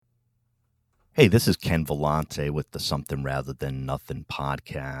Hey, this is Ken Vellante with the Something Rather Than Nothing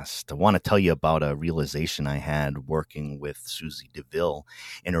podcast. I want to tell you about a realization I had working with Susie DeVille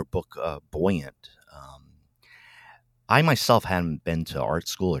in her book, Buoyant. I myself hadn't been to art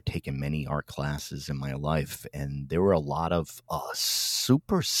school or taken many art classes in my life, and there were a lot of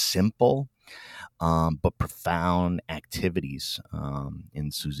super simple but profound activities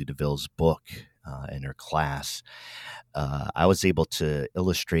in Susie DeVille's book, in her class. I was able to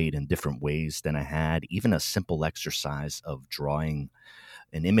illustrate in different ways than I had. Even a simple exercise of drawing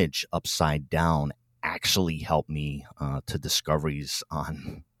an image upside down actually helped me to discoveries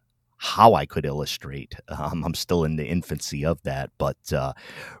on how I could illustrate. I'm still in the infancy of that, but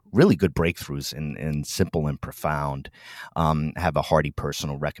really good breakthroughs and simple and profound. Have a hearty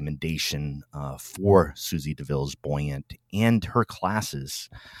personal recommendation for Susie DeVille's Buoyant and her classes,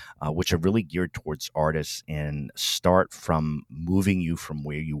 which are really geared towards artists and start from moving you from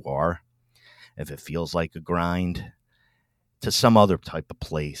where you are, if it feels like a grind, to some other type of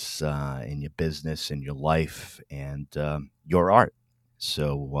place in your business, in your life, and your art.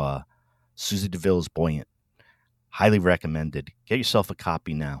 So Susie DeVille's Buoyant, highly recommended. Get yourself a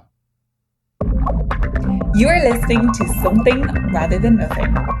copy now. You are listening to Something Rather Than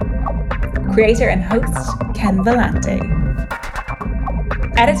Nothing. Creator and host, Ken Vellante.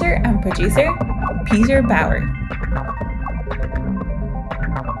 Editor and producer, Peter Bauer.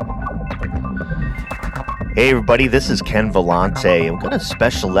 Hey everybody, this is Ken Vellante. I've got a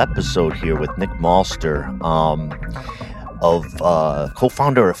special episode here with Nick Malster,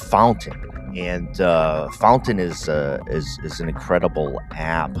 co-founder of Fountain. And Fountain is an incredible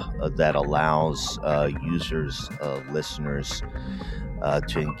app that allows users, listeners,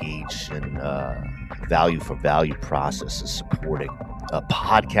 to engage in value for value processes, supporting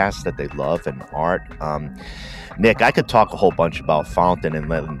podcasts that they love and art. Nick, I could talk a whole bunch about Fountain and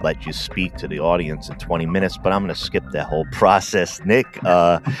let you speak to the audience in 20 minutes, but I'm going to skip that whole process. Nick,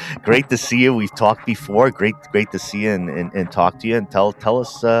 great to see you. We've talked before. Great to see you and talk to you. And tell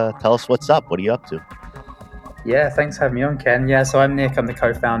us what's up. What are you up to? Yeah, thanks for having me on, Ken. Yeah, so I'm Nick. I'm the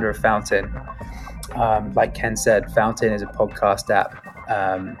co-founder of Fountain. Like Ken said, Fountain is a podcast app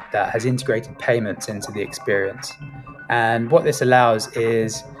that has integrated payments into the experience. And what this allows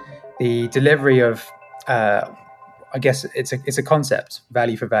is the delivery of I guess it's a concept,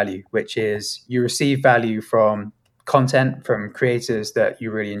 value for value, which is you receive value from content from creators that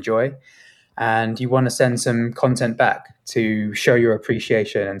you really enjoy, and you want to send some content back to show your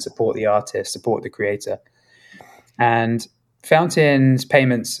appreciation and support the artist, support the creator. And Fountain's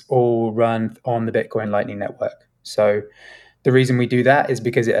payments all run on the Bitcoin Lightning Network. So the reason we do that is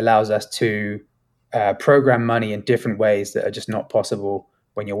because it allows us to program money in different ways that are just not possible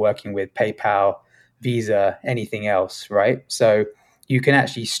when you're working with PayPal, Visa, anything else, right? So you can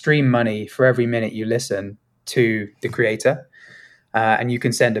actually stream money for every minute you listen to the creator, and you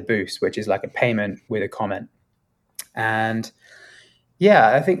can send a boost, which is like a payment with a comment. And yeah,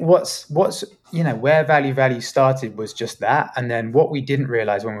 I think what's where value started was just that. And then what we didn't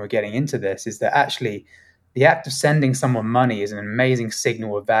realize when we were getting into this is that actually the act of sending someone money is an amazing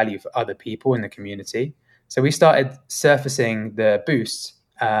signal of value for other people in the community. So we started surfacing the boosts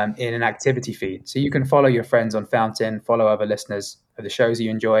in an activity feed. So you can follow your friends on Fountain, follow other listeners of the shows you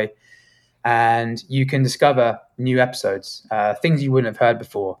enjoy, and you can discover new episodes, things you wouldn't have heard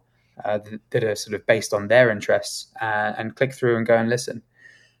before that are sort of based on their interests, and click through and go and listen.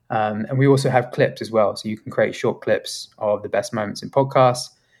 And we also have clips as well. So you can create short clips of the best moments in podcasts.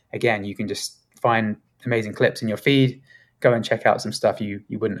 Again, you can just find amazing clips in your feed, go and check out some stuff you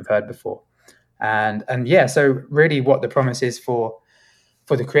wouldn't have heard before. And yeah, so really what the promise is for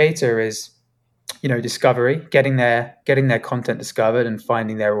the creator is, discovery, getting their content discovered and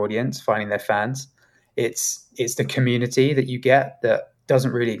finding their audience, finding their fans. It's the community that you get that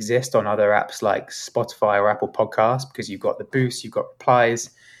doesn't really exist on other apps like Spotify or Apple Podcasts, because you've got the boost, you've got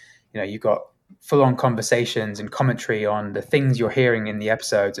replies, you've got full-on conversations and commentary on the things you're hearing in the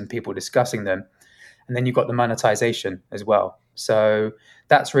episodes and people discussing them. And then you've got the monetization as well. So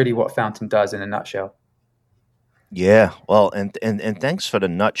that's really what Fountain does in a nutshell. Yeah, well, and thanks for the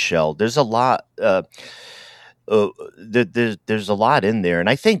nutshell. There's a lot. There's a lot in there, and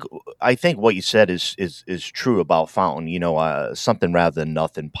I think what you said is true about Fountain. Something Rather Than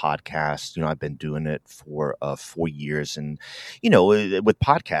Nothing podcast. I've been doing it for 4 years, and with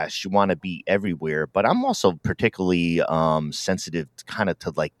podcasts, you want to be everywhere. But I'm also particularly sensitive, kind of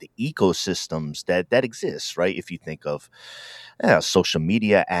to like the ecosystems that exist, right? If you think of social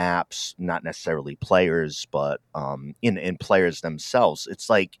media apps, not necessarily players, but in players themselves, it's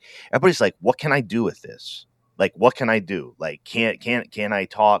like everybody's like, "What can I do with this?" Like, what can I do? Like, can I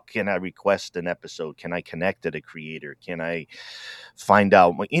talk? Can I request an episode? Can I connect to the creator? Can I find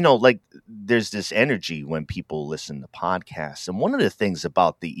out? Like, there's this energy when people listen to podcasts. And one of the things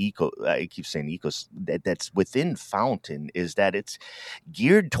about I keep saying that's within Fountain is that it's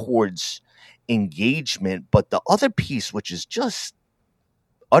geared towards engagement. But the other piece, which is just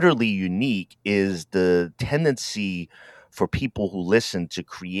utterly unique, is the tendency for people who listen to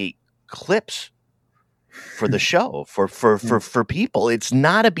create clips for the show for people. It's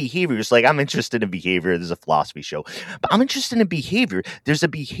not a behavior. It's like, I'm interested in behavior. This is a philosophy show, but I'm interested in behavior. There's a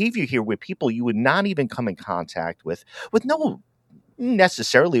behavior here with people you would not even come in contact with no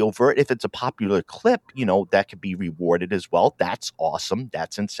necessarily overt. If it's a popular clip, that could be rewarded as well. That's awesome.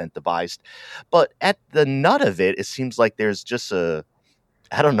 That's incentivized. But at the nut of it, it seems like there's just a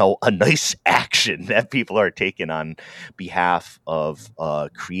nice action that people are taking on behalf of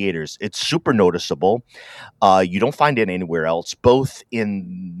creators. It's super noticeable. You don't find it anywhere else, both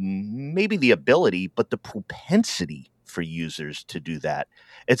in maybe the ability, but the propensity for users to do that.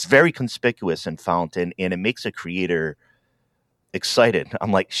 It's very conspicuous in Fountain, and it makes a creator excited.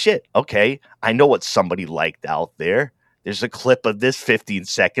 I'm like, shit, okay, I know what somebody liked out there. There's a clip of this 15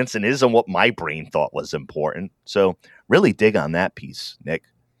 seconds, and it isn't what my brain thought was important. So really dig on that piece, Nick.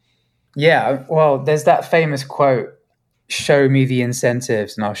 Yeah, well, there's that famous quote, show me the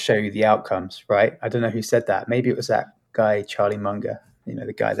incentives and I'll show you the outcomes, right? I don't know who said that. Maybe it was that guy, Charlie Munger,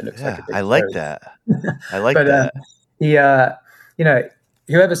 the guy that looks like a big I like toad. that. I like that. He,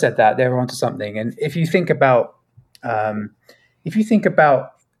 whoever said that, they were onto something. And if you think about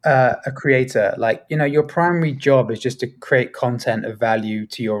a creator, like, your primary job is just to create content of value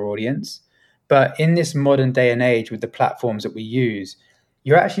to your audience. But in this modern day and age with the platforms that we use,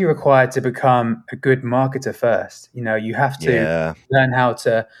 you're actually required to become a good marketer first. You have to learn how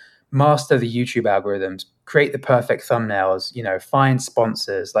to master the YouTube algorithms, create the perfect thumbnails, find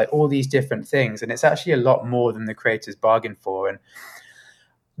sponsors, like all these different things. And it's actually a lot more than the creators bargain for. And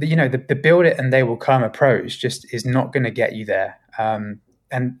the build it and they will come approach just is not going to get you there.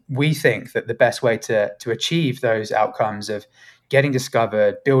 And we think that the best way to achieve those outcomes of getting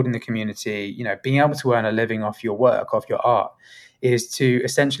discovered, building the community, being able to earn a living off your work, off your art, is to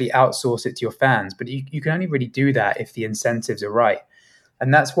essentially outsource it to your fans. But you can only really do that if the incentives are right.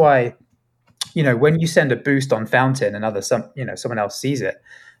 And that's why, when you send a boost on Fountain and someone else sees it,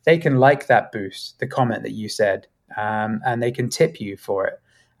 they can like that boost, the comment that you said, and they can tip you for it.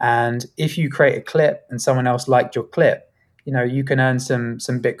 And if you create a clip and someone else liked your clip, you can earn some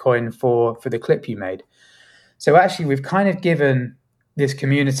Bitcoin for the clip you made. So actually, we've kind of given this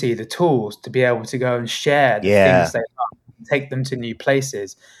community the tools to be able to go and share the things they love, take them to new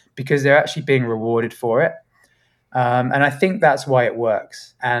places, because they're actually being rewarded for it. And I think that's why it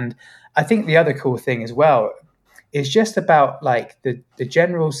works. And I think the other cool thing as well is just about like the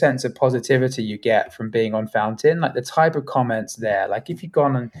general sense of positivity you get from being on Fountain, like the type of comments there. Like if you've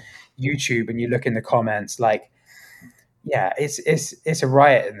gone on YouTube and you look in the comments, like, yeah, it's a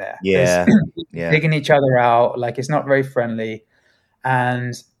riot in there. Yeah. Digging each other out. Like, it's not very friendly.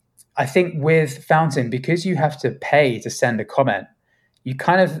 And I think with Fountain, because you have to pay to send a comment, you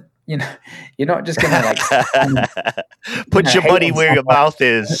kind of, you're not just going to like put your money where your mouth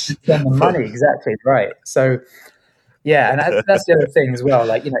is. Spend the money, exactly right. So, yeah, and that's the other thing as well.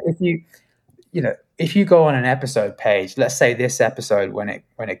 Like, if you go on an episode page, let's say this episode when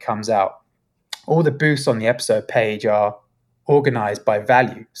it comes out, all the boosts on the episode page are organized by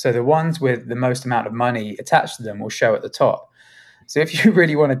value. So the ones with the most amount of money attached to them will show at the top. So if you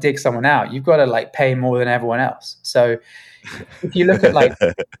really want to dig someone out, you've got to like pay more than everyone else. So if you look at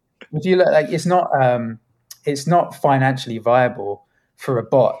it's not financially viable for a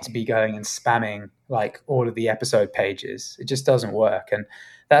bot to be going and spamming like all of the episode pages. It just doesn't work. And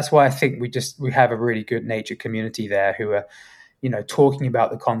that's why I think we have a really good natured community there who are, talking about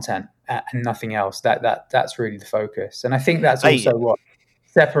the content and nothing else. That's really the focus. And I think that's also what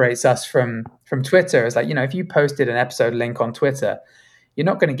separates us from Twitter. Is like, if you posted an episode link on Twitter, you're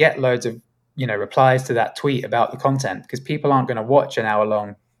not going to get loads of, replies to that tweet about the content, because people aren't going to watch an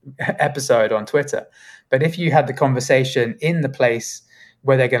hour-long episode on Twitter. But if you had the conversation in the place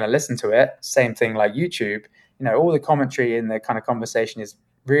where they're going to listen to it, same thing like YouTube, all the commentary in the kind of conversation is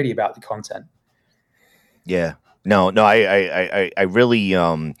really about the content. Yeah. No, I really,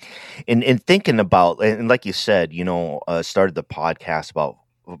 in thinking about, and like you said, started the podcast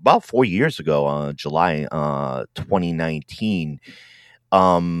about 4 years ago, July 2019.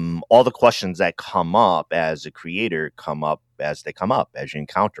 All the questions that come up as a creator come up as they come up, as you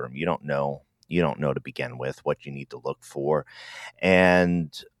encounter them. You don't know to begin with what you need to look for.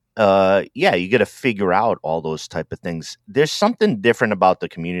 And yeah, you got to figure out all those type of things. There's something different about the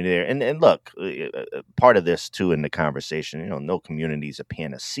community there, and look, part of this too in the conversation. No community is a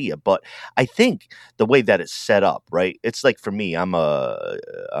panacea, but I think the way that it's set up, right? It's like for me, I'm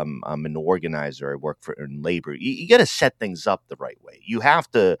an organizer. I work for in labor. You got to set things up the right way. You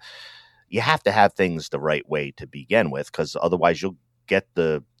have to have things the right way to begin with, because otherwise you'll get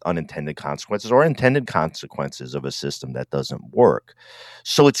the unintended consequences or intended consequences of a system that doesn't work.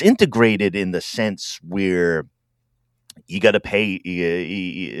 So it's integrated in the sense where you got to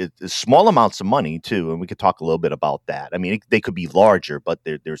pay small amounts of money too, and we could talk a little bit about that. I mean, they could be larger, but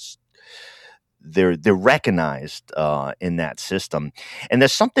they're recognized in that system. And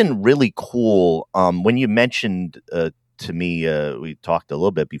there's something really cool when you mentioned to me, we talked a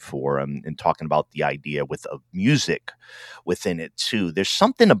little bit before and talking about the idea with music within it too. There's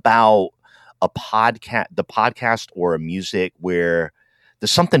something about the podcast or a music where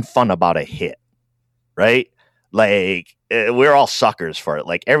there's something fun about a hit, right? Like we're all suckers for it.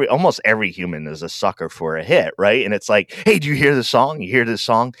 Like almost every human is a sucker for a hit, right? And it's like, hey, do you hear the song? You hear this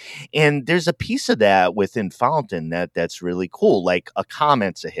song? And there's a piece of that within Fountain that's really cool. Like a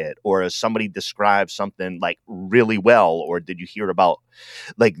comment's a hit, or somebody describes something like really well, or did you hear about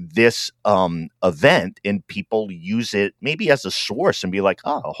like this event, and people use it maybe as a source and be like,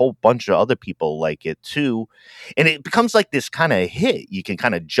 oh, a whole bunch of other people like it too, and it becomes like this kind of hit you can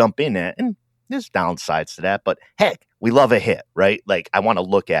kind of jump in at. And there's downsides to that, but heck, we love a hit, right? Like I want to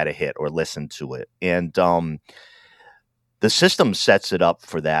look at a hit or listen to it. And the system sets it up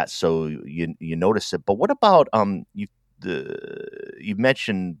for that, so you notice it. But what about you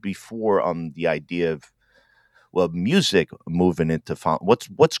mentioned before the idea of music moving into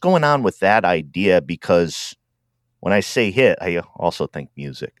what's going on with that idea? Because when I say hit, I also think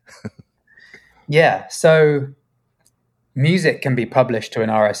music. Yeah, so music can be published to an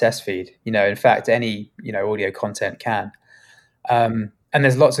RSS feed. In fact, any audio content can. And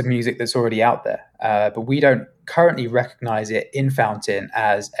there's lots of music that's already out there, but we don't currently recognize it in Fountain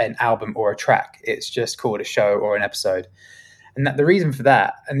as an album or a track. It's just called a show or an episode. And the reason for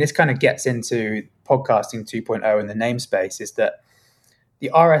that, and this kind of gets into podcasting 2.0 and the namespace, is that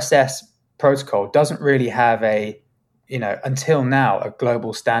the RSS protocol doesn't really have until now, a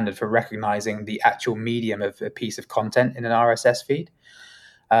global standard for recognizing the actual medium of a piece of content in an RSS feed.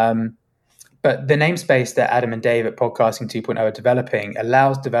 But the namespace that Adam and Dave at Podcasting 2.0 are developing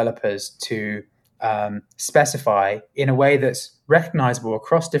allows developers to specify in a way that's recognizable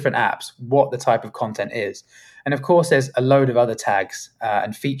across different apps what the type of content is. And of course, there's a load of other tags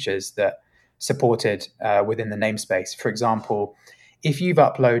and features that supported within the namespace. For example, if you've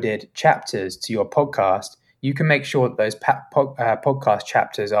uploaded chapters to your podcast, you can make sure that those podcast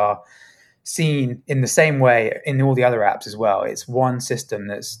chapters are seen in the same way in all the other apps as well. It's one system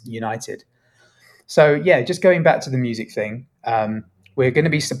that's united. So yeah, just going back to the music thing, we're going to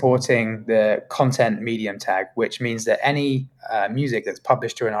be supporting the content medium tag, which means that any music that's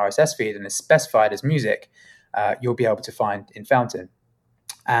published to an RSS feed and is specified as music, you'll be able to find in Fountain.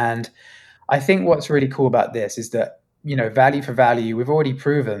 And I think what's really cool about this is that, value for value, we've already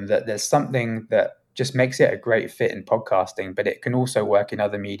proven that there's something that just makes it a great fit in podcasting, but it can also work in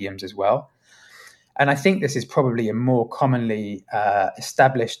other mediums as well. And I think this is probably a more commonly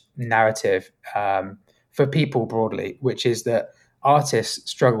established narrative for people broadly, which is that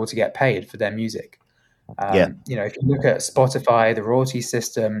artists struggle to get paid for their music. If you look at Spotify, the royalty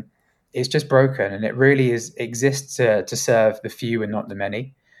system, it's just broken, and it really exists to serve the few and not the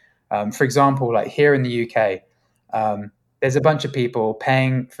many. For example, like here in the UK, there's a bunch of people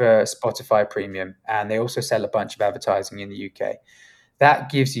paying for Spotify Premium, and they also sell a bunch of advertising in the UK.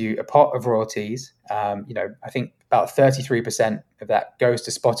 That gives you a pot of royalties. I think about 33% of that goes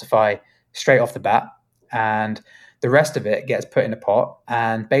to Spotify straight off the bat, and the rest of it gets put in a pot.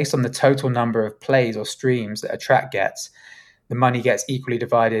 And based on the total number of plays or streams that a track gets, the money gets equally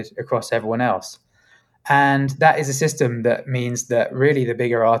divided across everyone else. And that is a system that means that really the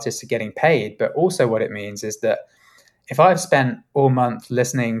bigger artists are getting paid. But also what it means is that if I've spent all month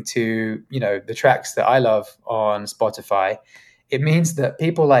listening to, the tracks that I love on Spotify, it means that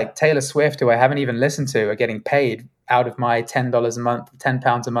people like Taylor Swift, who I haven't even listened to, are getting paid out of my $10 a month,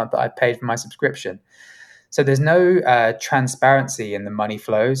 £10 a month that I've paid for my subscription. So there's no transparency in the money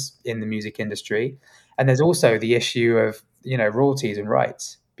flows in the music industry. And there's also the issue of, royalties and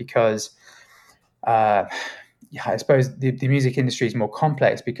rights, because I suppose the music industry is more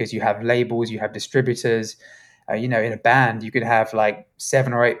complex because you have labels, you have distributors. In a band, you could have like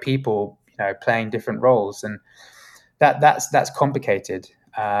 7 or 8 people, playing different roles, and that's complicated.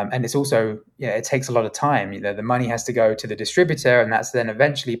 And it's also, it takes a lot of time. The money has to go to the distributor, and that's then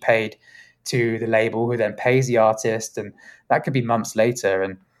eventually paid to the label, who then pays the artist, and that could be months later.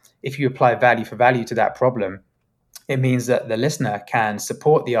 And if you apply value for value to that problem, it means that the listener can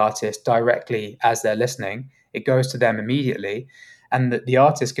support the artist directly as they're listening. It goes to them immediately, and the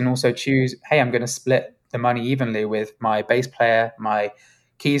artist can also choose, hey, I'm going to split the money evenly with my bass player, my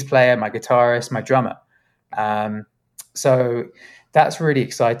keys player, my guitarist, my drummer. So that's really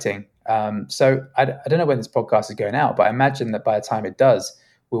exciting. So I don't know when this podcast is going out, but I imagine that by the time it does,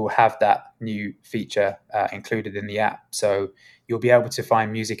 we will have that new feature included in the app. So you'll be able to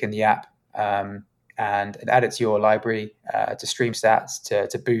find music in the app and add it to your library to stream stats,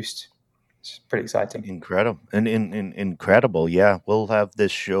 to boost. It's pretty exciting. Incredible. And incredible. Yeah. We'll have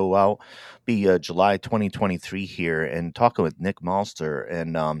this show out, be July 2023 here, and talking with Nick Malster.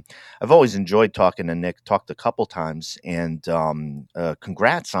 And I've always enjoyed talking to Nick, talked a couple times, and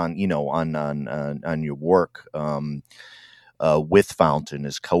congrats on, on your work. With Fountain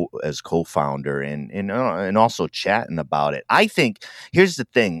as co-founder and also chatting about it. I think here's the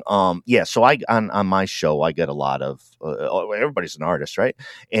thing. So I on my show I get a lot of everybody's an artist, right?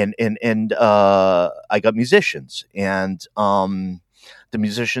 And I got musicians, and the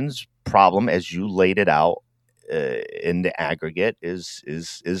musicians' problem, as you laid it out in the aggregate, is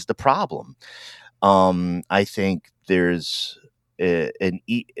the problem. I think there's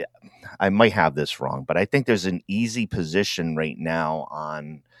I might have this wrong, but I think there's an easy position right now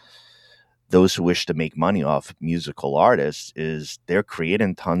on those who wish to make money off musical artists is they're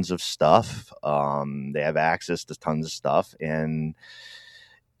creating tons of stuff. They have access to tons of stuff, and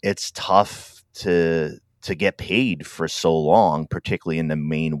it's tough to get paid for so long, particularly in the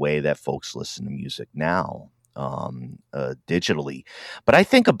main way that folks listen to music now. Digitally. But I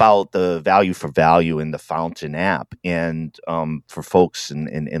think about the value for value in the Fountain app, and for folks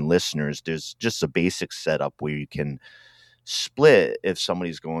and listeners, there's just a basic setup where you can split if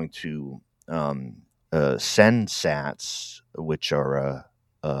somebody's going to send sats, which are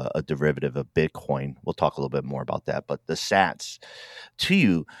a derivative of Bitcoin. We'll talk a little bit more about that, but the sats to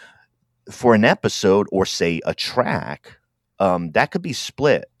you for an episode or say a track, that could be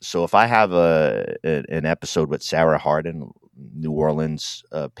split. So if I have an episode with Sarah Hardin, New Orleans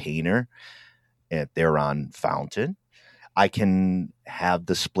painter, and they're on Fountain, I can have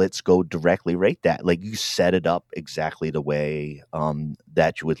the splits go directly right that. Like you set it up exactly the way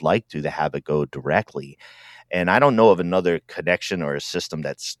that you would like to have it go directly. And I don't know of another connection or a system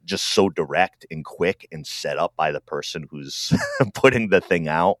that's just so direct and quick and set up by the person who's putting the thing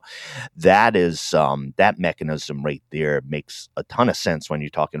out. That is that mechanism right there makes a ton of sense when you're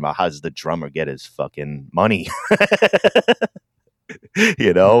talking about how does the drummer get his fucking money.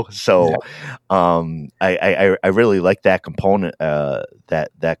 So I really like that component,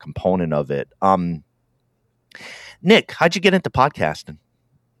 that component of it. Nick, how'd you get into podcasting?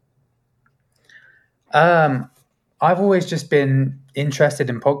 I've always just been interested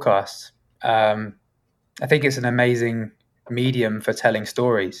in podcasts. I think it's an amazing medium for telling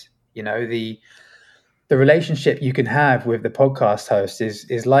stories. The relationship you can have with the podcast host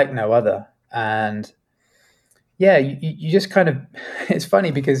is like no other. And yeah, you just kind of, it's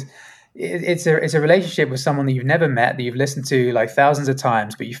funny because it's a relationship with someone that you've never met, that you've listened to like thousands of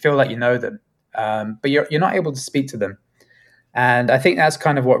times, but you feel like you know them. But you're not able to speak to them. And I think that's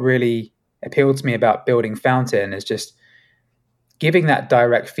kind of what really appealed to me about building Fountain, is just giving that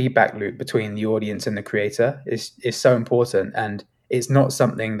direct feedback loop between the audience and the creator is so important. And it's not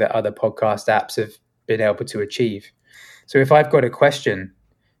something that other podcast apps have been able to achieve. So if I've got a question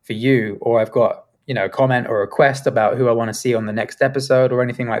for you, or I've got, a comment or a request about who I want to see on the next episode or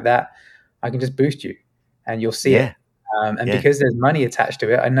anything like that, I can just boost you and you'll see it. Because there's money attached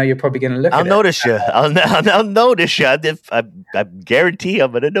to it, I know you're probably going to look at it. I'll notice you. I'll notice you. I guarantee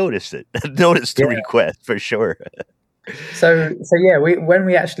I'm going to notice it. Notice the request for sure. So yeah, when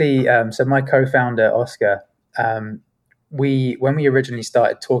we actually, so my co-founder Oscar, when we originally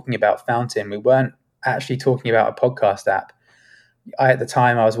started talking about Fountain, we weren't actually talking about a podcast app. At the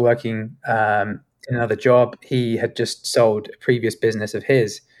time, I was working in another job. He had just sold a previous business of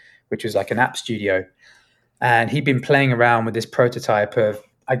his, which was like an app studio. And he'd been playing around with this prototype of,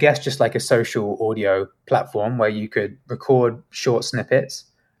 I guess, just like a social audio platform where you could record short snippets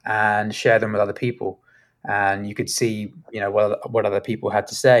and share them with other people. And you could see, what other people had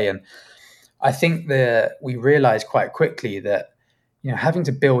to say. And I think that we realized quite quickly that, having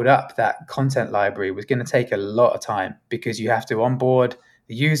to build up that content library was going to take a lot of time, because you have to onboard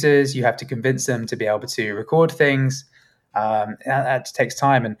the users, you have to convince them to be able to record things. That takes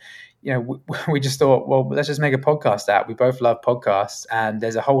time. And we just thought, well, let's just make a podcast app. We both love podcasts, and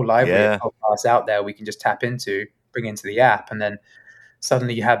there's a whole library of podcasts out there we can just tap into, bring into the app, and then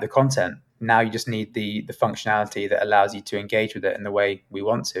suddenly you have the content. Now you just need the functionality that allows you to engage with it in the way we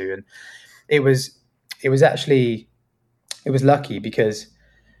want to. And it was lucky because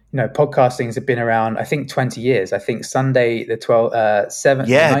podcastings have been around, I think, 20 years. I think Sunday the 7th.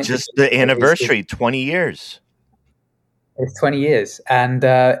 Yeah, just the anniversary, 20 years. It's 20 years. And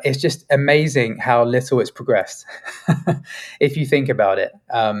it's just amazing how little it's progressed. If you think about it,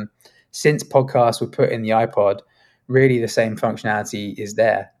 since podcasts were put in the iPod, really the same functionality is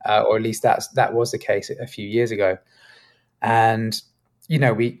there, or at least that was the case a few years ago. And,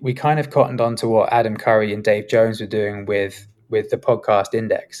 we kind of cottoned on to what Adam Curry and Dave Jones were doing with the podcast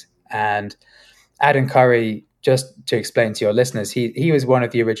index. And Adam Curry, just to explain to your listeners, he was one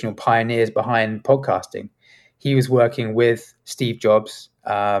of the original pioneers behind podcasting. He was working with Steve Jobs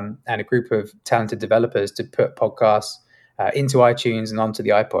and a group of talented developers to put podcasts into iTunes and onto the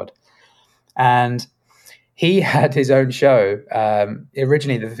iPod. And he had his own show.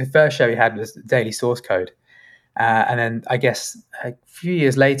 Originally, the first show he had was Daily Source Code. And then I guess a few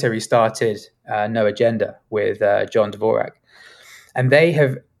years later, he started No Agenda with John Dvorak. And they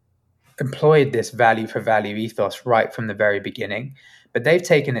have employed this value for value ethos right from the very beginning, but they've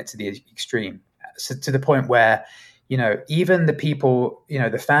taken it to the extreme. So to the point where, even the people,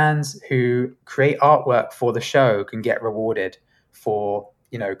 the fans who create artwork for the show can get rewarded for,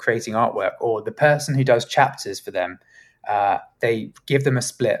 creating artwork, or the person who does chapters for them, they give them a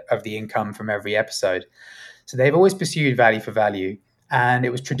split of the income from every episode. So they've always pursued value for value. And it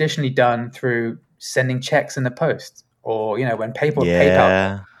was traditionally done through sending checks in the post, or, when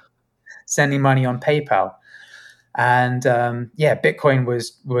PayPal, sending money on PayPal. And Bitcoin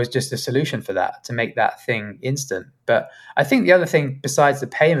was just a solution for that, to make that thing instant. But I think the other thing besides the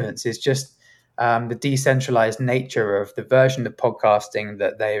payments is just the decentralized nature of the version of podcasting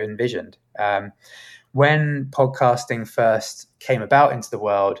that they envisioned. When podcasting first came about into the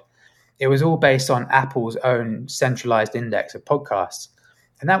world, it was all based on Apple's own centralized index of podcasts.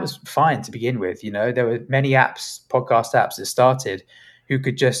 And that was fine to begin with. There were many podcast apps that started who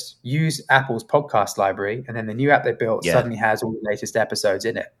could just use Apple's podcast library, and then the new app they built suddenly has all the latest episodes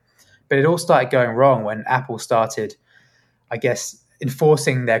in it. But it all started going wrong when Apple started, I guess,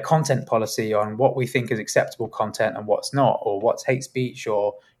 enforcing their content policy on what we think is acceptable content and what's not, or what's hate speech,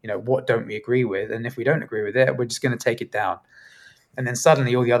 or what don't we agree with. And if we don't agree with it, we're just going to take it down. And then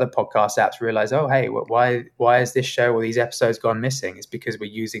suddenly all the other podcast apps realize, oh, hey, why is this show or these episodes gone missing? It's because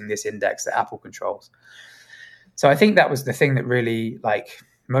we're using this index that Apple controls. So I think that was the thing that really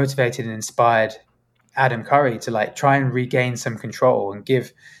motivated and inspired Adam Curry to try and regain some control and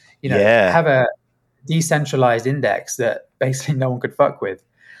give, have a decentralized index that basically no one could fuck with.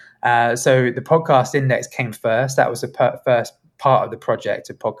 So the podcast index came first. That was the first part of the project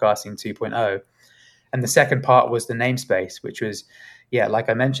of Podcasting 2.0. And the second part was the namespace, which was, like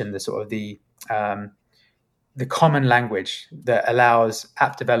I mentioned, the sort of the common language that allows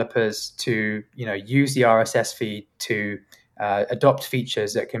app developers to, use the RSS feed to adopt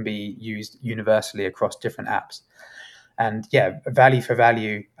features that can be used universally across different apps. And value for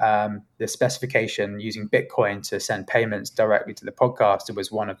value, the specification using Bitcoin to send payments directly to the podcaster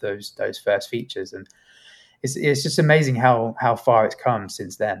was one of those first features. And it's just amazing how far it's come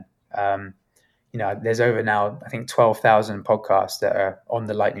since then. There's over now, I think, 12,000 podcasts that are on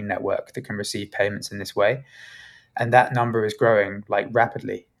the Lightning Network that can receive payments in this way. And that number is growing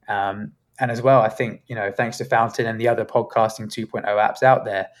rapidly. And as well, I think, thanks to Fountain and the other Podcasting 2.0 apps out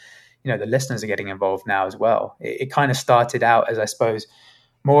there, the listeners are getting involved now as well. It kind of started out as, I suppose,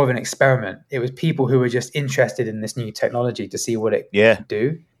 more of an experiment. It was people who were just interested in this new technology to see what it can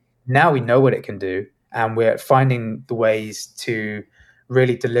do. Now we know what it can do, and we're finding the ways to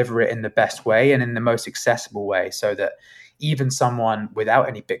really deliver it in the best way and in the most accessible way, so that even someone without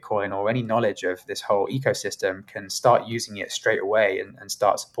any Bitcoin or any knowledge of this whole ecosystem can start using it straight away and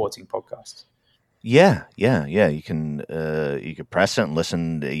start supporting podcasts. Yeah. You can press it and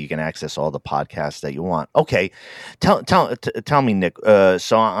listen. You can access all the podcasts that you want. Okay, tell me, Nick.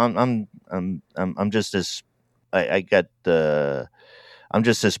 So I'm just this. I'm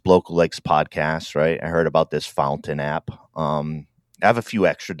just this bloke who likes podcasts, right? I heard about this Fountain app. I have a few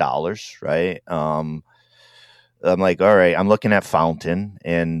extra dollars, right? I'm like, all right, I'm looking at Fountain,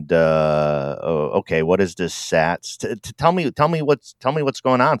 and okay, what is this Sats? Tell me what's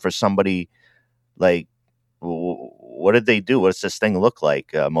going on for somebody. What did they do? What does this thing look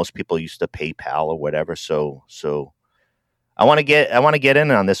like? Most people used to PayPal or whatever. So I want to get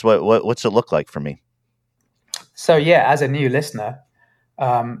in on this. What's it look like for me? So as a new listener,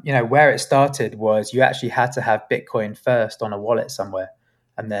 Where it started was you actually had to have Bitcoin first on a wallet somewhere,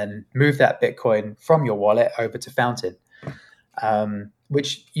 and then move that Bitcoin from your wallet over to Fountain,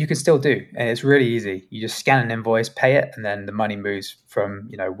 which you can still do, and it's really easy. You just scan an invoice, pay it, and then the money moves from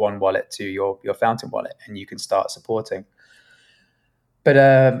one wallet to your Fountain wallet, and you can start supporting. But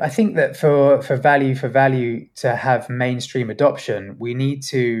I think that for value to have mainstream adoption, we need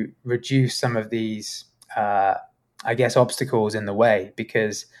to reduce some of these, obstacles in the way,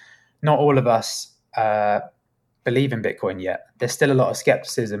 because not all of us believe in Bitcoin yet. There's still a lot of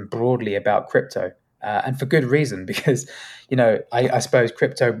skepticism broadly about crypto, and for good reason, because I suppose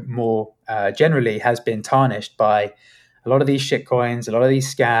crypto more generally has been tarnished by a lot of these shit coins, a lot of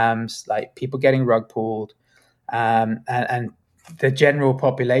these scams, like people getting rug pulled, and the general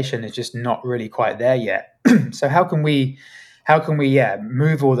population is just not really quite there yet. So how can we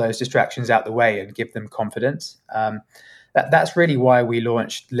move all those distractions out the way and give them confidence? That's really why we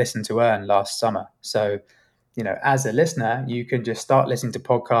launched Listen to Earn last summer. So, as a listener, you can just start listening to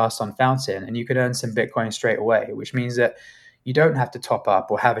podcasts on Fountain and you can earn some Bitcoin straight away, which means that you don't have to top up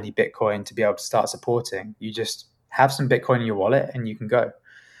or have any Bitcoin to be able to start supporting. You just have some Bitcoin in your wallet and you can go.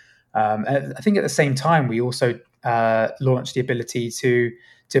 And I think at the same time, we also launched the ability to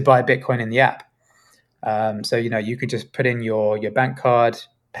buy Bitcoin in the app. So you could just put in your bank card,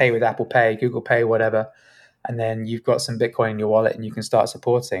 pay with Apple Pay, Google Pay, whatever, and then you've got some Bitcoin in your wallet and you can start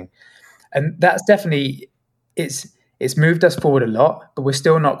supporting. And that's definitely it's moved us forward a lot, but we're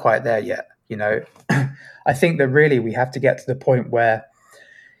still not quite there yet. I think that really we have to get to the point where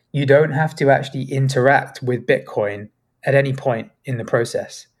you don't have to actually interact with Bitcoin at any point in the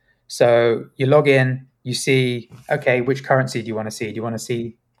process. So you log in, you see, okay, which currency do you want to see? Do you want to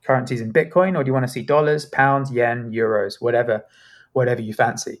see currencies in Bitcoin, or do you want to see dollars, pounds, yen, euros, whatever you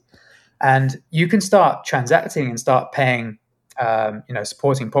fancy? And you can start transacting and start paying,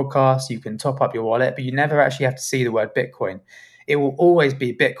 supporting podcasts. You can top up your wallet, but you never actually have to see the word Bitcoin. It will always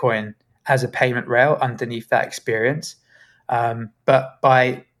be Bitcoin as a payment rail underneath that experience. But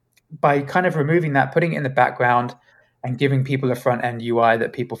by kind of removing that, putting it in the background, and giving people a front end UI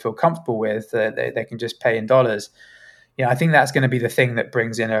that people feel comfortable with, they can just pay in dollars. I think that's going to be the thing that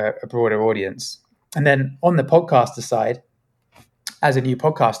brings in a broader audience. And then on the podcaster side, as a new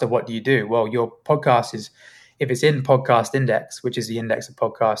podcaster, what do you do? Well, your podcast is, if it's in Podcast Index, which is the index of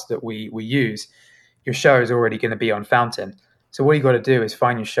podcasts that we use, your show is already going to be on Fountain. So what you got to do is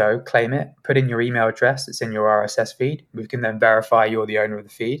find your show, claim it, put in your email address that's in your RSS feed. We can then verify you're the owner of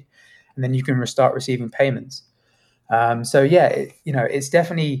the feed, and then you can start receiving payments. It's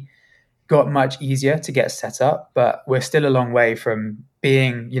definitely got much easier to get set up, but we're still a long way from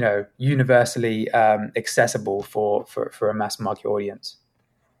being, universally accessible for a mass market audience.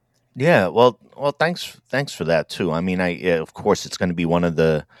 Yeah, well, thanks for that too. I mean, of course it's going to be one of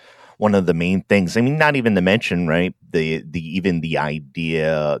the main things. I mean, not even to mention, right, even the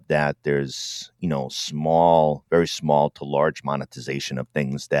idea that there's very small to large monetization of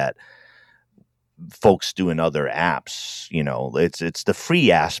things that folks do in other apps. It's the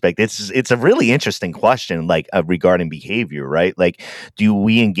free aspect. It's a really interesting question, like regarding behavior, right? Like, do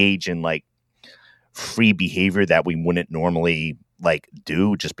we engage in like free behavior that we wouldn't normally like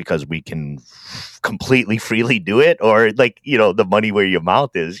do just because we can completely freely do it? Or like, the money where your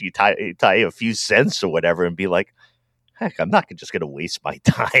mouth is, you tie a few cents or whatever and be like, heck, I'm not just going to waste my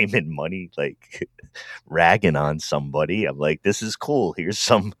time and money like ragging on somebody. I'm like, this is cool.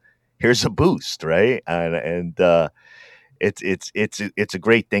 Here's a boost, right? And it's a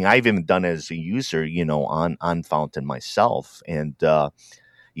great thing. I've even done it as a user, on Fountain myself. And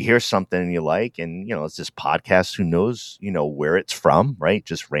you hear something you like, and it's this podcast. Who knows, where it's from, right?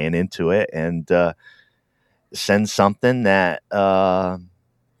 Just ran into it and send something that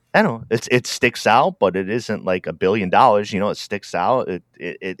I don't know. It sticks out, but it isn't like $1 billion. It sticks out.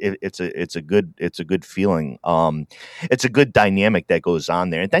 It's a good feeling. It's a good dynamic that goes on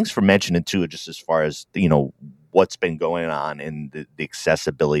there. And thanks for mentioning too, just as far as what's been going on and the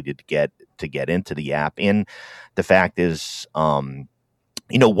accessibility to get into the app. And the fact is, one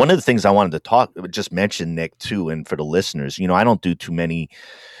of the things I wanted to just mention, Nick, too, and for the listeners, I don't do too many,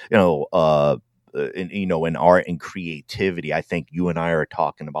 in art and creativity. I think you and I are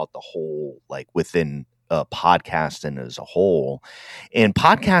talking about the whole, like within podcasting as a whole, and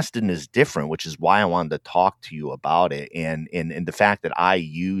podcasting is different, which is why I wanted to talk to you about it. And the fact that I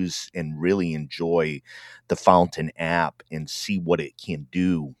use and really enjoy the Fountain app and see what it can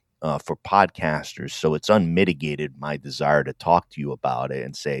do for podcasters. So it's unmitigated my desire to talk to you about it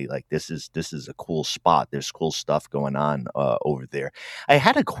and say, like, this is a cool spot. There's cool stuff going on over there. I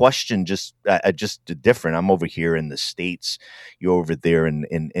had a question, just different. I'm over here in the States. You're over there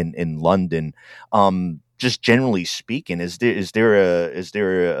in London. Just generally speaking, is there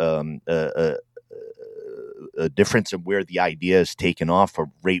a difference in where the idea is taken off,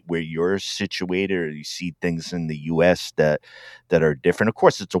 or right where you're situated, or you see things in the US that are different? Of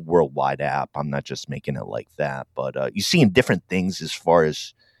course, it's a worldwide app. I'm not just making it like that, but you seeing different things as far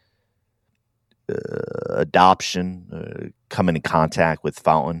as adoption, coming in contact with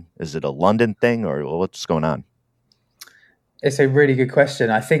Fountain. Is it a London thing, or what's going on? It's a really good question.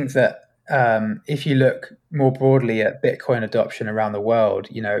 I think that if you look more broadly at Bitcoin adoption around the world,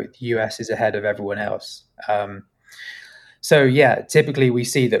 the US is ahead of everyone else. So yeah, typically we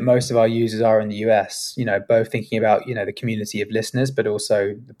see that most of our users are in the US, both thinking about, the community of listeners, but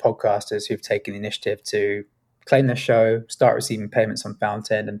also the podcasters who've taken the initiative to claim their show, start receiving payments on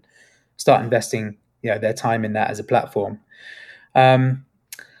Fountain, and start investing, their time in that as a platform.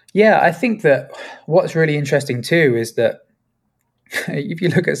 I think that what's really interesting too is that if you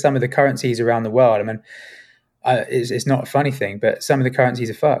look at some of the currencies around the world, I mean, it's not a funny thing, but some of the currencies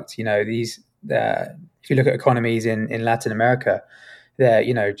are fucked. If you look at economies in Latin America,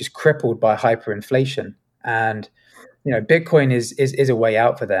 they're just crippled by hyperinflation, and Bitcoin is a way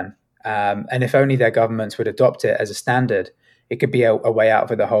out for them. And if only their governments would adopt it as a standard, it could be a way out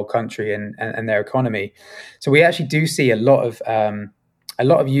for the whole country and their economy. So we actually do see a lot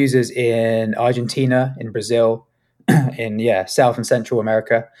of users in Argentina, in Brazil, in South and Central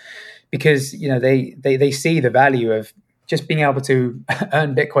America, because they see the value of just being able to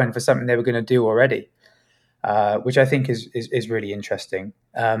earn Bitcoin for something they were going to do already, which I think is really interesting.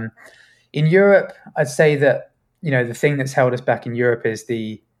 In Europe, I'd say that the thing that's held us back in Europe is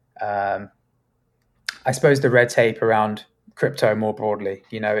I suppose the red tape around crypto more broadly.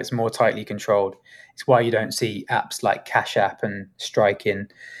 It's more tightly controlled. It's why you don't see apps like Cash App and Strike in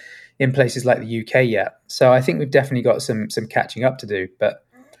places like the UK yet. So I think we've definitely got some catching up to do. But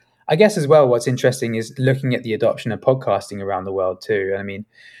I guess as well, what's interesting is looking at the adoption of podcasting around the world too. I mean,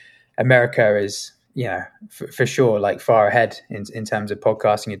 America is, for sure, like far ahead in terms of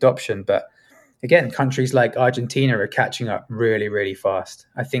podcasting adoption. But again, countries like Argentina are catching up really, really fast.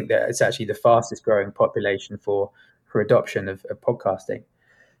 I think that it's actually the fastest growing population for adoption of podcasting.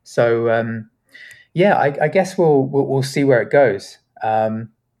 So I guess we'll see where it goes.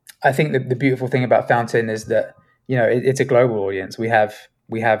 I think that the beautiful thing about Fountain is that it's a global audience. We have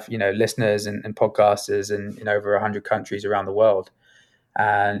listeners and podcasters in over 100 countries around the world,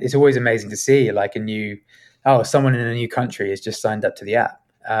 and it's always amazing to see like someone in a new country has just signed up to the app.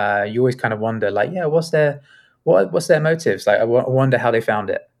 You always kind of wonder, like, what's their motives? Like, I wonder how they found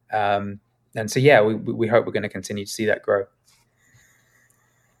it. And so we hope we're going to continue to see that grow.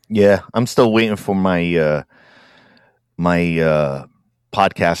 Yeah, I'm still waiting for my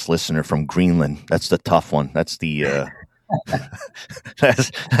podcast listener from Greenland. That's the tough one. That's the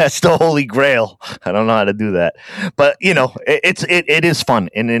that's the holy grail. I don't know how to do that, but it is fun,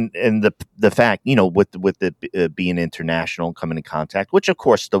 and the fact with it being international, coming in contact, which of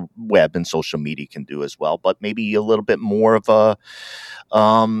course the web and social media can do as well, but maybe a little bit more of a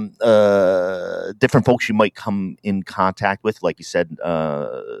different folks you might come in contact with, like you said,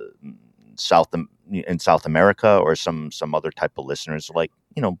 in South America, or some other type of listeners, like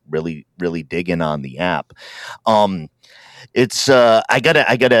really digging on the app. It's I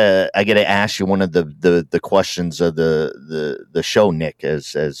gotta ask you one of the questions of the show, Nick,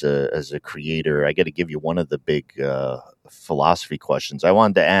 as a creator. I got to give you one of the big philosophy questions. I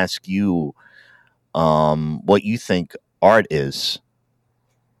wanted to ask you what you think art is.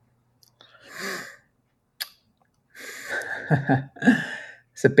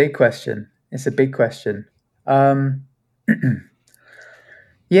 It's a big question. I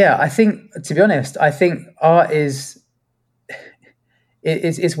think, to be honest, art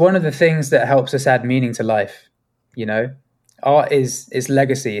it's one of the things that helps us add meaning to life. Art is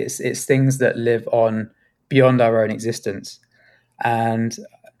legacy. It's things that live on beyond our own existence, and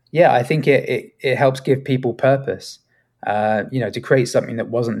I think it helps give people purpose. To create something that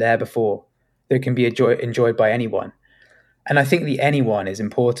wasn't there before, that can be enjoyed by anyone. And I think the anyone is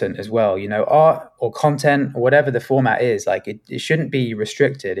important as well. Art or content or whatever the format is, like it shouldn't be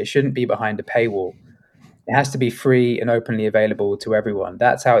restricted. It shouldn't be behind a paywall. It has to be free and openly available to everyone.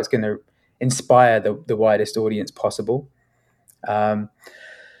 That's how it's going to inspire the widest audience possible. So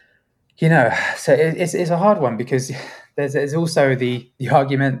it's a hard one, because there's also the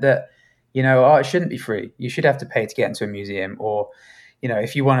argument that art shouldn't be free. You should have to pay to get into a museum, or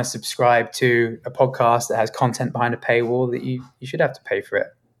if you want to subscribe to a podcast that has content behind a paywall, that you should have to pay for it.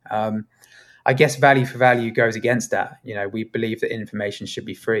 I guess value for value goes against that. We believe that information should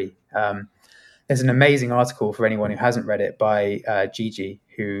be free. There's an amazing article for anyone who hasn't read it by Gigi,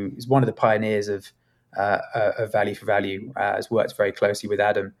 who is one of the pioneers of value for value, has worked very closely with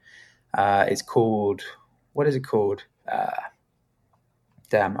Adam. It's called, what is it called?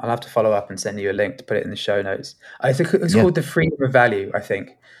 I'll have to follow up and send you a link to put it in the show notes. I think it's called The Freedom of Value, I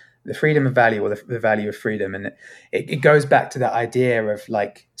think. The freedom of value, or the value of freedom. And it goes back to that idea of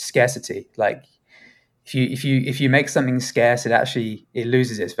like scarcity. Like if you make something scarce, it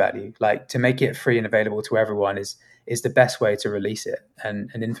loses its value. Like to make it free and available to everyone is the best way to release it. And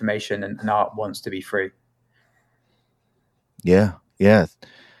information and art wants to be free. Yeah.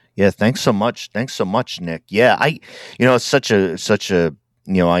 Thanks so much, Nick. Yeah, it's such a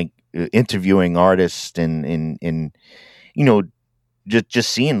interviewing artists and just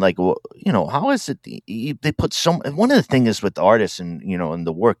seeing like, how is it they put one of the things is with artists and, and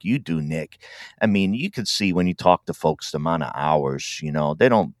the work you do, Nick, I mean, you could see when you talk to folks, the amount of hours, they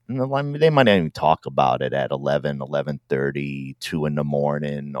don't, they might not even talk about it at 11:30, 2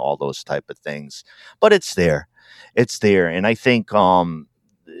 a.m, all those type of things, but it's there. And I think,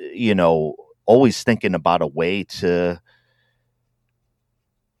 always thinking about a way to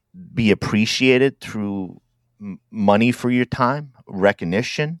be appreciated through money for your time,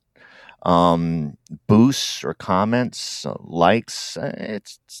 recognition, boosts or comments, likes.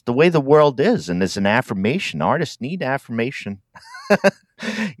 It's the way the world is, and there's an affirmation. Artists need affirmation.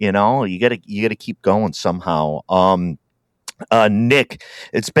 You gotta keep going somehow. Nick,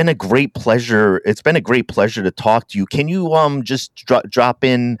 it's been a great pleasure. To talk to you. Can you just drop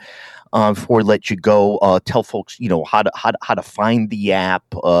in before we let you go? Tell folks how to find the app.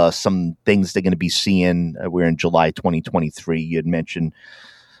 Some things they're going to be seeing. We're in July 2023. You had mentioned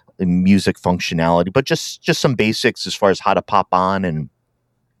music functionality, but just some basics as far as how to pop on and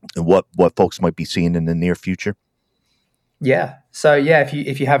what folks might be seeing in the near future. Yeah. So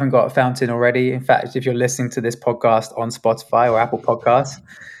if you haven't got Fountain already, in fact, if you're listening to this podcast on Spotify or Apple Podcasts,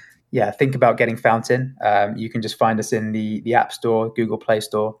 think about getting Fountain. You can just find us in the App Store, Google Play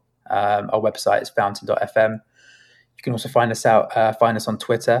Store. Our website is fountain.fm. You can also find us on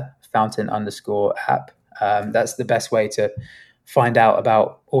Twitter, Fountain_app. That's the best way to find out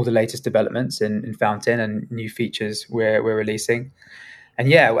about all the latest developments in Fountain and new features we're releasing.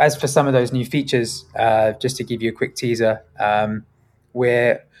 And as for some of those new features, just to give you a quick teaser,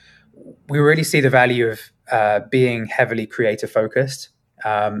 we really see the value of being heavily creator focused,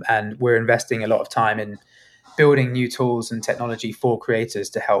 and we're investing a lot of time in building new tools and technology for creators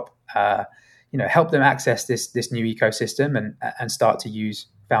to help them access this new ecosystem and start to use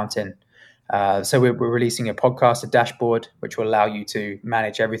Fountain. So we're releasing a dashboard, which will allow you to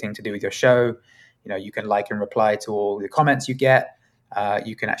manage everything to do with your show. You can like and reply to all the comments you get.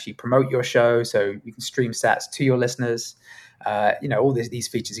 You can actually promote your show, so you can stream sats to your listeners. All these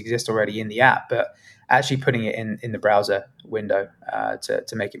features exist already in the app, but actually putting it in the browser window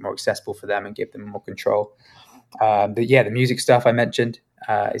to make it more accessible for them and give them more control. The music stuff I mentioned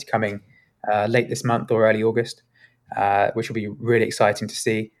is coming late this month or early August, which will be really exciting to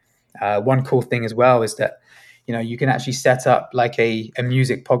see. One cool thing as well is that you can actually set up like a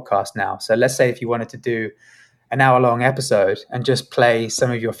music podcast now. So let's say if you wanted to do an hour-long episode and just play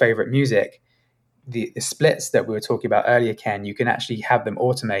some of your favorite music, the splits that we were talking about earlier, Ken, you can actually have them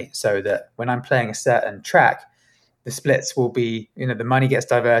automate so that when I'm playing a certain track, the splits will be, the money gets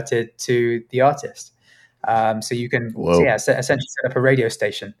diverted to the artist. So you can essentially set up a radio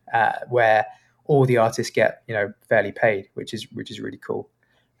station where all the artists get, fairly paid, which is really cool.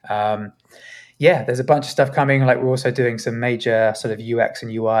 There's a bunch of stuff coming. Like we're also doing some major sort of UX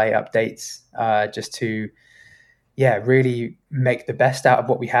and UI updates just to really make the best out of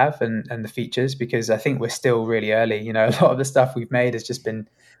what we have and the features, because I think we're still really early. A lot of the stuff we've made has just been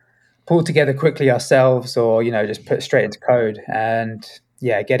pulled together quickly ourselves, or just put straight into code, and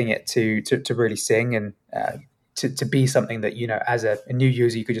getting it to really sing and to be something that as a new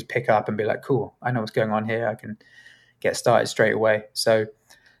user you could just pick up and be like, cool, I know what's going on here, I can get started straight away. So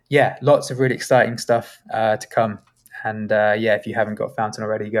lots of really exciting stuff to come, and if you haven't got Fountain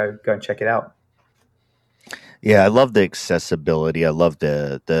already, go and check it out. Yeah, I love the accessibility. I love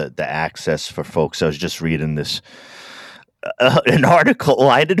the access for folks. I was just reading this an article. Well,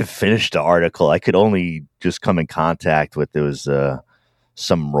 I didn't finish the article. I could only just come in contact with, there was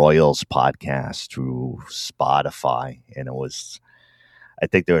some Royals podcast through Spotify, and I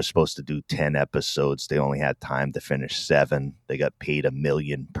think they were supposed to do 10 episodes. They only had time to finish 7. They got paid $1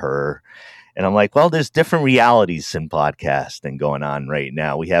 million per. And I'm like, well, there's different realities in podcasting going on right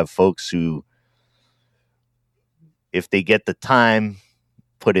now. We have folks who, if they get the time,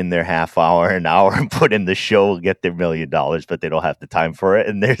 put in their half hour, an hour, and put in the show, get their $1 million, but they don't have the time for it.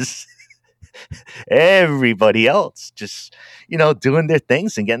 And there's everybody else just, doing their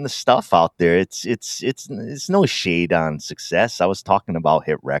things and getting the stuff out there. It's no shade on success. I was talking about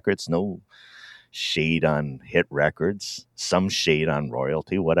hit records, no shade on hit records, some shade on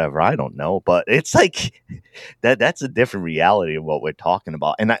royalty, whatever. I don't know, but it's like that's a different reality of what we're talking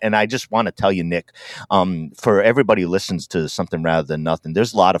about. And I just want to tell you, Nick, for everybody who listens to Something Rather Than Nothing,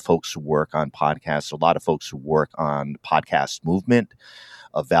 there's a lot of folks who work on podcasts, a lot of folks who work on podcast movement,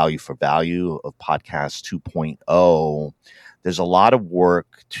 of value for value, of podcast 2.0. There's a lot of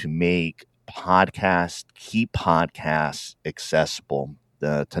work to make keep podcasts accessible,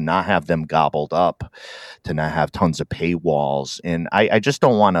 to not have them gobbled up, to not have tons of paywalls. And I just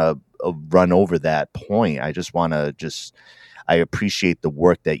don't want to run over that point. I just want to I appreciate the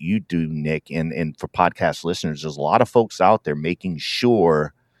work that you do, Nick. And for podcast listeners, there's a lot of folks out there making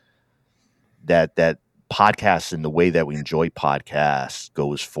sure that podcasts and the way that we enjoy podcasts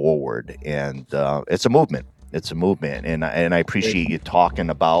goes forward. And it's a movement. It's a movement. And I appreciate you talking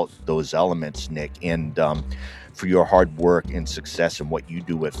about those elements, Nick, and for your hard work and success and what you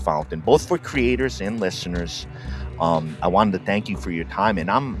do at Fountain, both for creators and listeners. I wanted to thank you for your time,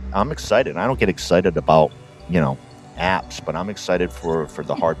 and I'm excited. I don't get excited about, apps, but I'm excited for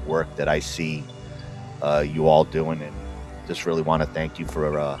the hard work that I see you all doing, and just really want to thank you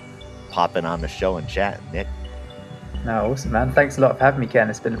for popping on the show and chatting, Nick. No, awesome, man. Thanks a lot for having me, Ken.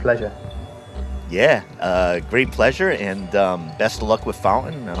 It's been a pleasure. Yeah, great pleasure, and best of luck with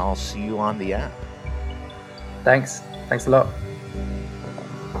Fountain, and I'll see you on the app. Thanks a lot.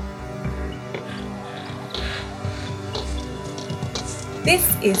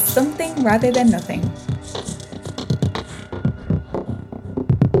 This is Something Rather Than Nothing.